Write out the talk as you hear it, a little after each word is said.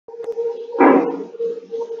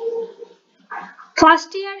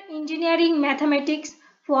First year Engineering Mathematics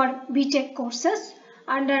for B.Tech courses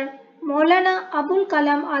under Maulana Abul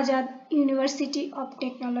Kalam Azad University of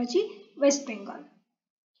Technology, West Bengal.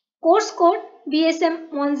 Course code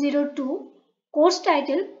BSM102. Course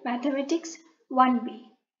title Mathematics 1B.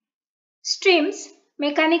 Streams: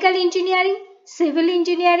 Mechanical Engineering, Civil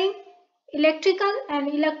Engineering, Electrical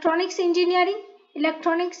and Electronics Engineering,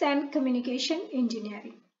 Electronics and Communication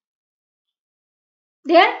Engineering.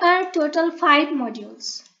 There are total 5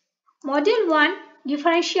 modules. Module 1,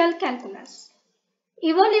 Differential Calculus.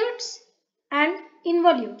 Evolutes and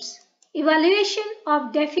involutes. Evaluation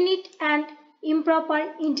of definite and improper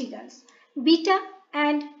integrals, beta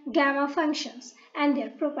and gamma functions and their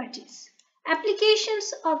properties.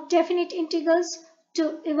 Applications of definite integrals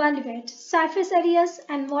to evaluate surface areas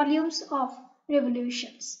and volumes of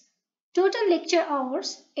revolutions. Total lecture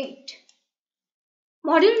hours 8.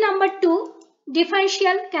 Module number 2,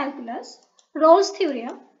 Differential Calculus, Rolle's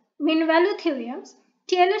Theorem, Mean Value Theorems,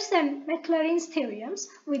 Taylor's and Maclaurin's theorems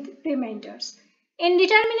with remainders.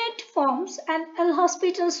 Indeterminate forms and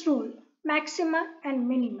L'Hospital's rule, maxima and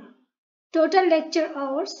minima. Total lecture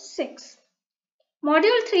hours 6.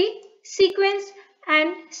 Module 3, Sequence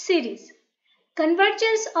and Series.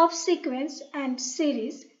 Convergence of sequence and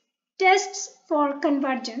series, tests for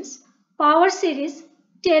convergence, power series,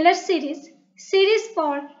 Taylor series, series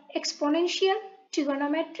for exponential,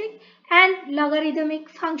 trigonometric and logarithmic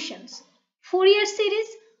functions, Fourier series,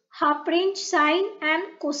 half-range sine and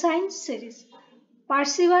cosine series,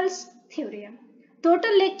 Parseval's theorem.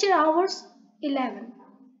 Total lecture hours 11.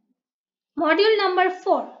 Module number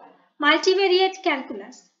 4, Multivariate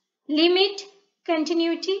Calculus, Limit,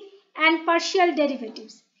 Continuity and Partial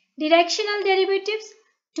Derivatives, Directional Derivatives,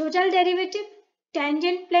 Total Derivative,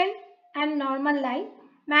 Tangent Plane and Normal Line,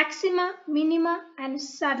 Maxima, Minima and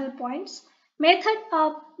Saddle Points, Method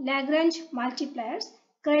of Lagrange Multipliers,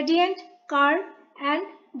 Gradient, Curve and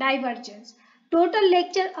Divergence. Total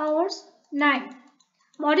lecture hours 9.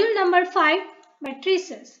 Module number 5,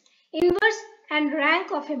 Matrices, Inverse and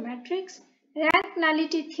Rank of a Matrix, Rank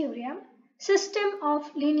Nullity Theorem, System of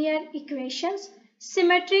Linear Equations,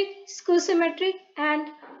 Symmetric, Skew-symmetric and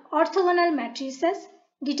Orthogonal Matrices,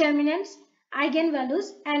 Determinants,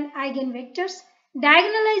 Eigenvalues and Eigenvectors,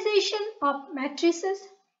 Diagonalization of Matrices,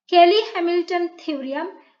 Cayley-Hamilton Theorem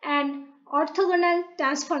and Orthogonal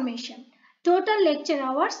Transformation. Total lecture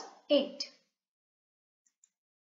hours 8.